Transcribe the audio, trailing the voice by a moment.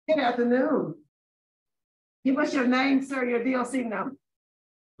Good afternoon. Give us your name, sir, your DOC number.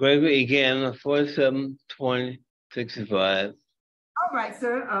 Gregory Egan, 472065. All right,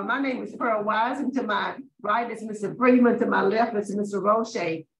 sir. My name is Pearl Wise, and to my right is Mr. Freeman, to my left is Mr.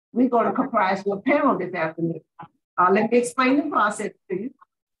 Roche. We're going to comprise your panel this afternoon. Let me explain the process to you.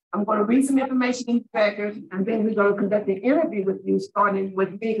 I'm going to read some information in the record, and then we're going to conduct an interview with you, starting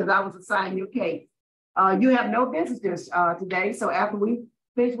with me, because I was assigned your case. You have no visitors today, so after we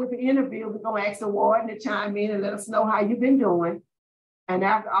finish with the interview, we're going to ask the warden to chime in and let us know how you've been doing. And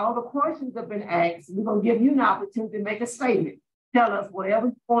after all the questions have been asked, we're going to give you an opportunity to make a statement. Tell us whatever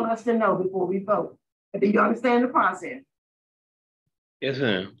you want us to know before we vote. Do you understand the process? Yes,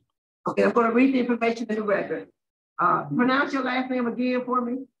 ma'am. Okay, I'm going to read the information in the record. Pronounce your last name again for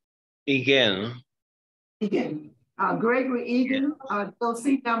me. Egan. Egan. Gregory Egan,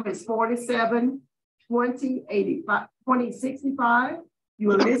 DOC number is 472065.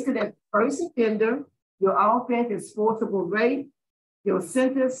 You are listed as first offender. Your offense is forcible rape. Your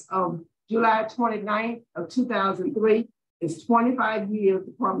sentence of July 29th of 2003 is 25 years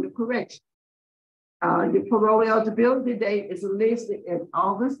Department of Correction. Your parole eligibility date is listed as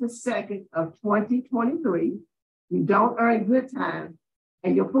August the 2nd of 2023. You don't earn good time.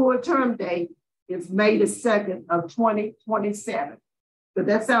 And your full term date is May the 2nd of 2027. Does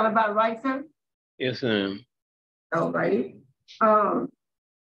that sound about right, sir? Yes, ma'am. All righty.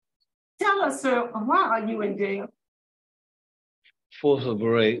 Tell us, sir, why are you in jail? Forcible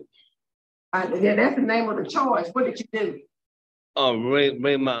rape. Yeah, that's the name of the charge. What did you do? Rape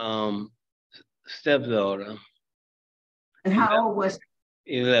my stepdaughter. And how old was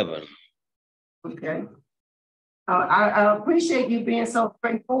she? 11. Okay. I appreciate you being so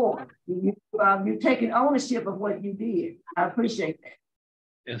straightforward. You're taking ownership of what you did. I appreciate that.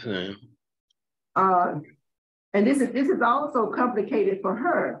 Yes, ma'am. And this is also complicated for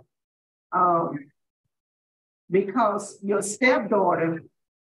her because your stepdaughter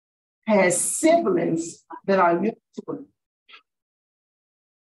has siblings that are used to it.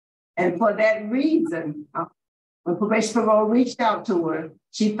 And for that reason, when probation parole reached out to her,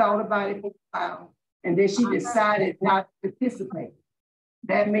 she thought about it for a while, and then she decided not to participate.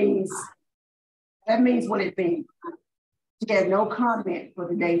 That means what it means. She had no comment for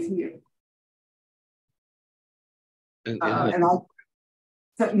today's hearing.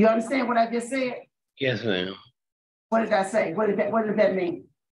 So you understand what I just said? Yes, ma'am. What did I say? What does that mean?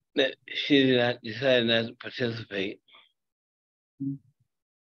 That she decided not to participate.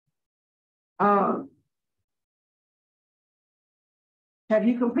 Have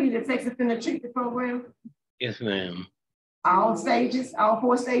you completed the sex offender treatment program? Yes, ma'am. All stages, all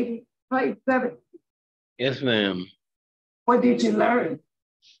 4 stages? 7? Yes, ma'am. What did you learn?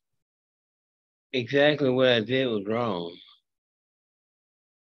 Exactly what I did was wrong.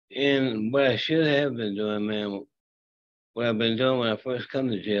 And what I should have been doing, ma'am, what I've been doing when I first come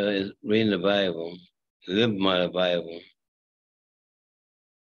to jail is reading the Bible, living by the Bible.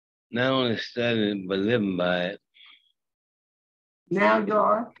 Not only studying, but living by it. Now you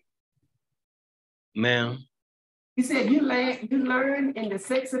are? Ma'am? You said you learned in the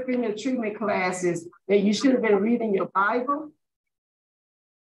sex offender treatment classes that you should have been reading your Bible?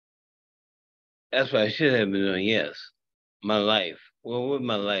 That's what I should have been doing, yes. My life. Well, with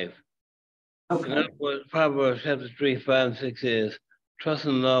my life. Okay. In other words, Proverbs chapter 3, 5, and 6 is, trust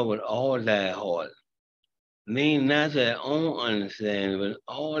in the Lord with all thy heart. Lean not to thy own understanding, but in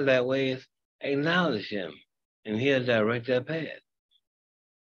all thy ways acknowledge him, and he'll direct thy path.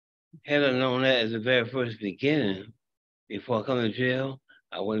 Had I known that at the very first beginning, before I come to jail,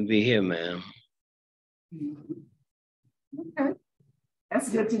 I wouldn't be here, ma'am. Okay. That's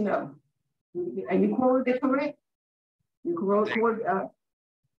good to know. And you quoted it correct? You quoted,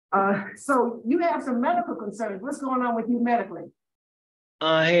 so you have some medical concerns. What's going on with you medically?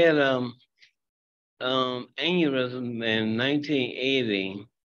 I had aneurysm in 1980,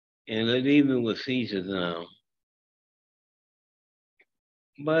 and even with seizures now.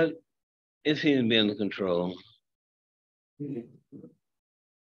 But it seems to be under control.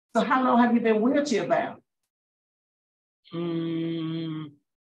 So how long have you been wheelchair bound?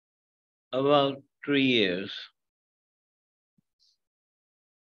 About 3 years.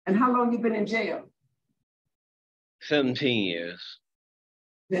 And how long you been in jail? 17 years.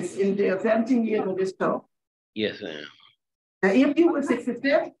 That's in jail, 17 years on this show. Yes, ma'am. Now, if you were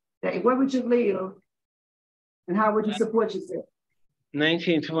successful, where would you live and how would you support yourself?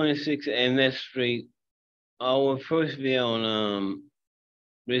 1926 Annette Street. I would first be on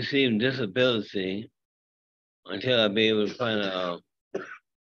receiving disability until I be able to find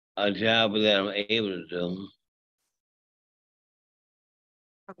a job that I'm able to do.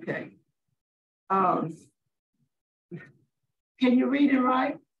 Okay. Can you read and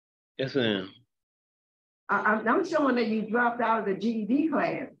write? Yes, ma'am. I'm showing that you dropped out of the GED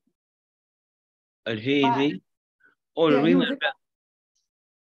class. A GED? Oh, Yeah,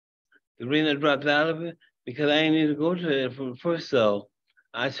 the reason I dropped out of it, because I didn't need to go to it from first, though.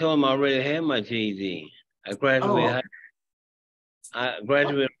 I told him I already had my GED. I graduated. I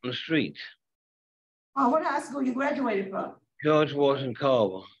graduated on the street. Oh, what high school you graduated from? George Washington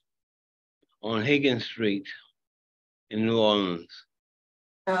Carver on Higgins Street in New Orleans.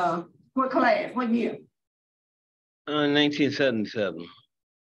 What class? What year? 1977.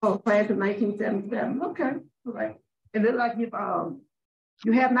 Oh, class of 1977. Okay, all right. It looks like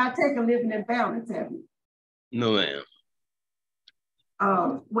you have not taken living in balance, have you? No, ma'am.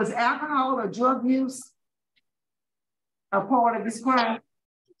 Was alcohol or drug use a part of this crime?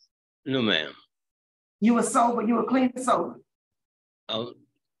 No, ma'am. You were sober, you were clean and sober? Oh,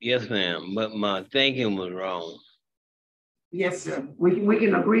 yes, ma'am, but my thinking was wrong. Yes, sir. We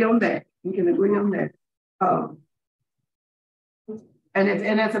can agree on that. We can agree on that. And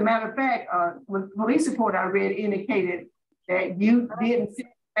as a matter of fact, when the police report I read indicated that you didn't see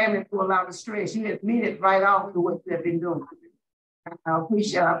family to allow the stress. You admitted right off to what they've been doing. I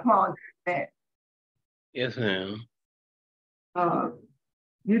apologize for that. Yes, ma'am.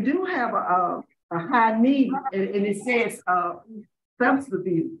 You do have a high need, and it says substance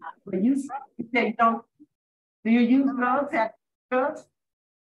abuse. But you say don't. Do you use drugs? Have drugs?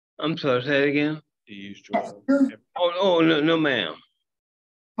 I'm sorry, say it again. Do you use drugs? No, ma'am.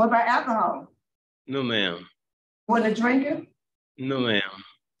 What about alcohol? No, ma'am. Was a drinker? No, ma'am.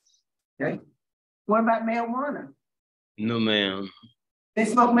 Okay. What about marijuana? No, ma'am. They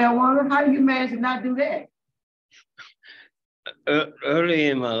smoke marijuana? How do you manage to not do that? Early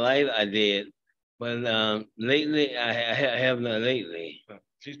in my life, I did, but lately, I have not lately.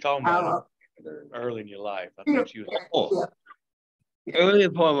 She's talking about early in your life. I think she was. Early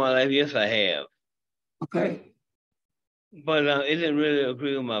part of my life, yes, I have. Okay. But it didn't really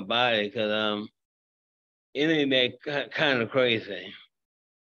agree with my body because it made me kind of crazy.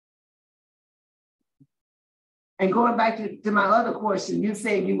 And going back to my other question, you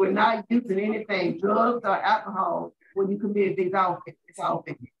said you were not using anything, drugs or alcohol, when you committed these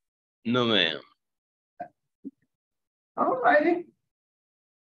offenses. No, ma'am. All righty.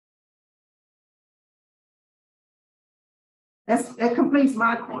 That completes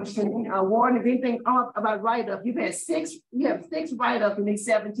my question. Warren, if anything about write-up, you have six write-ups in these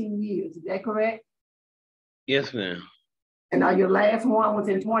 17 years. Is that correct? Yes, ma'am. And your last one was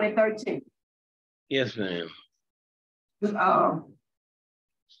in 2013. Yes, ma'am.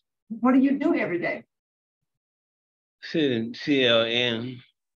 What do you do every day? CLN.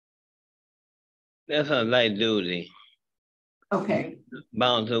 That's on light duty. Okay.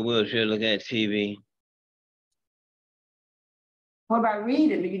 Bound to a wheelchair, look at TV. What about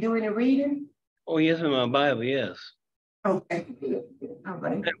reading? Do you do any reading? Oh, yes, in my Bible, yes. Okay. All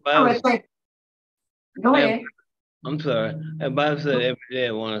right. All right, thank you. Go ahead. I'm sorry. That Bible said every day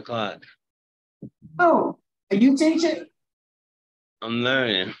at 1 o'clock. Oh, are you teaching? I'm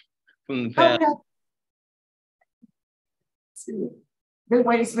learning from the past. Okay. Good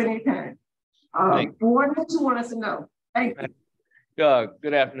way to spend your time. Warren, what you want us to know? Thank you.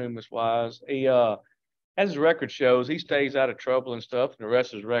 Good afternoon, Ms. Wise. He, as his record shows, he stays out of trouble and stuff, and the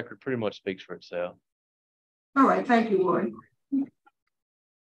rest of his record pretty much speaks for itself. All right, thank you, Warren.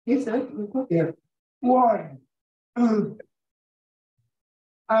 Yes, sir. Yeah. Warren,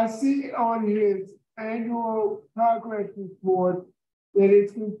 I see on his annual progress report that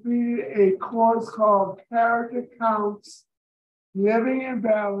it's completed a course called Character Counts, Living in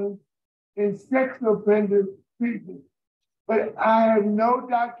Balance, and Sex Offender Treatment. But I have no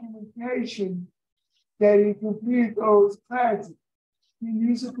documentation that he completed those classes. Can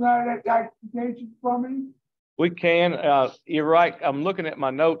you supply that documentation for me? We can. You're right. I'm looking at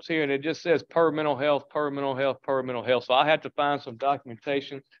my notes here, and it just says per mental health, per mental health, per mental health. So I have to find some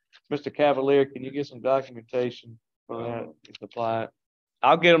documentation. Mr. Cavalier, can you get some documentation for that to supply it?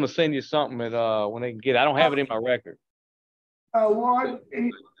 I'll get them to send you something when they can get it. I don't have it in my record. Warren,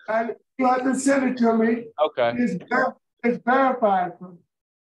 you have to send it to me. Okay. It's verified for me.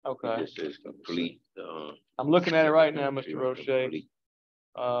 Okay. This is complete. I'm looking at it right now, Mr. Roche.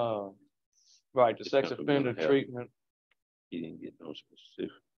 Right, the sex offender treatment. He didn't get no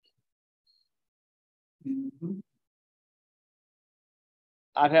specific.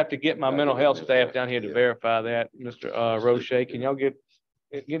 I'd have to get my mental health staff down here to verify that, Mr. Roche. Can y'all get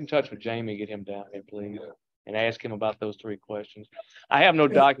in touch with Jamie, get him down here, please, and ask him about those 3 questions. I have no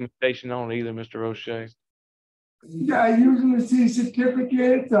documentation on it either, Mr. Roche. Yeah, using the C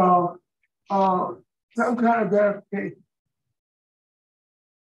certificates or some kind of verification.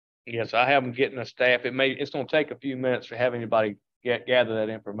 Yes, I have them getting a staff. It's going to take a few minutes to have anybody gather that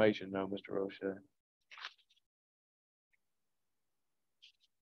information, though, Mr. Roche.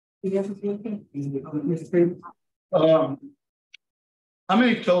 How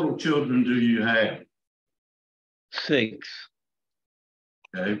many total children do you have? 6.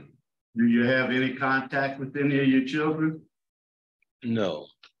 Okay. Do you have any contact with any of your children? No.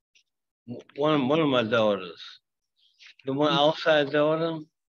 One of my daughters, the one outside daughter,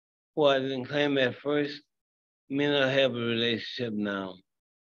 who I didn't claim at first, me and her have a relationship now.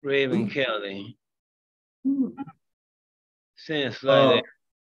 Raven Kelly. Since like that.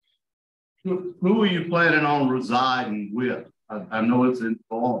 Who are you planning on residing with? I know it's in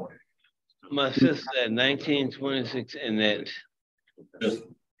Florida. My sister at 1926 Annette.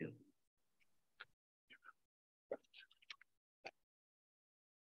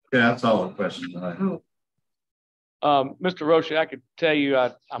 Yeah, that's all the questions I have. Mr. Roche, I could tell you,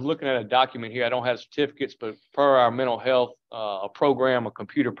 I'm looking at a document here. I don't have certificates, but per our mental health, a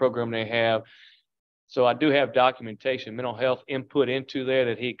computer program they have. So I do have documentation, mental health input into there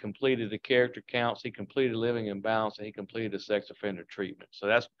that he completed the character counts, he completed living in balance, and he completed the sex offender treatment. So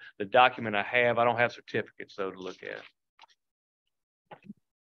that's the document I have. I don't have certificates though to look at.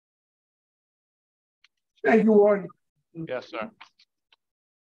 Thank you, Warden. Yes, sir.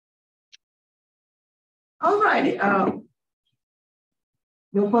 All righty.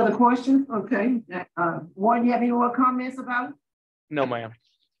 No further questions? Okay. Warden, you have any more comments about it? No, ma'am.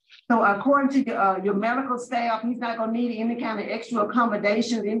 So according to your medical staff, he's not going to need any kind of extra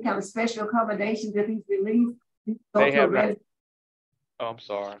accommodations, any kind of special accommodations if he's released. They have not. Oh, I'm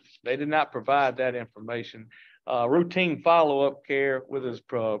sorry. They did not provide that information. Routine follow-up care with his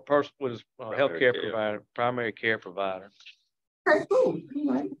healthcare provider, primary care provider. Okay, cool.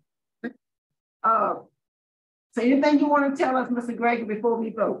 All right. So anything you want to tell us, Mr. Gregory, before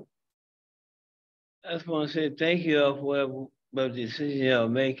we vote? I just want to say thank you all for the decision you're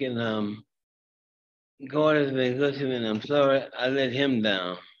making. God has been good to me, and I'm sorry I let him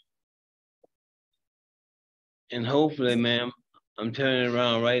down. And hopefully, ma'am, I'm turning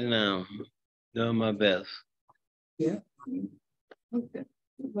around right now, doing my best. Yeah. Okay.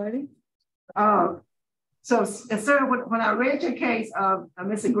 Ready? So, sir, when I read your case,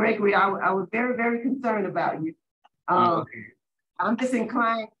 Mr. Gregory, I was very, very concerned about you. I'm just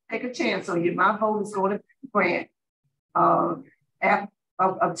inclined to take a chance on you. My vote is going to grant,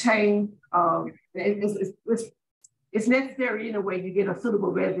 obtain. It's necessary in a way you get a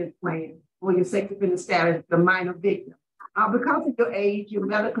suitable residence plan for your sex offender status, the minor victim. Because of your age, your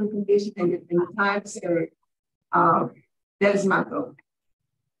medical condition, and your time served, that is my vote.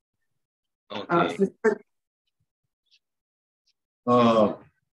 Okay.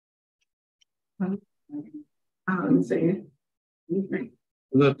 I'm saying. A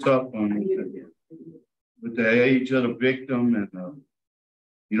little tough on with the age of the victim, and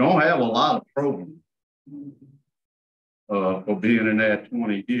you don't have a lot of programs for being in that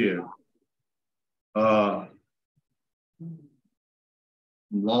 20 years.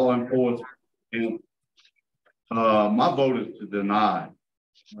 Law enforcement, my vote is to deny.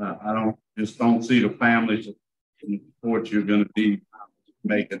 I don't see the families in the support you're going to be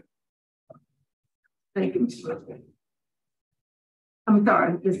making. Thank you, Mr. Roche. I'm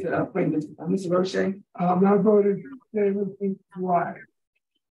sorry, Mr. Roche. My vote is to why.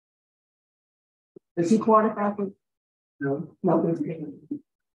 Does he qualify for? No. No.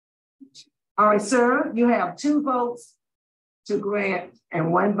 All right, sir, you have 2 votes to grant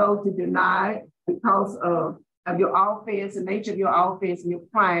and 1 vote to deny because of your offense, the nature of your offense and your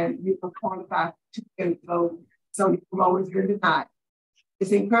crime. You can qualify for 2 votes, so your vote has been denied.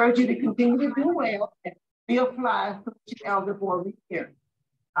 It's encouraged you to continue to do well and reapply for the elder for a rehearing.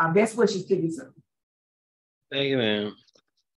 Best wishes to you, sir. Thank you, ma'am.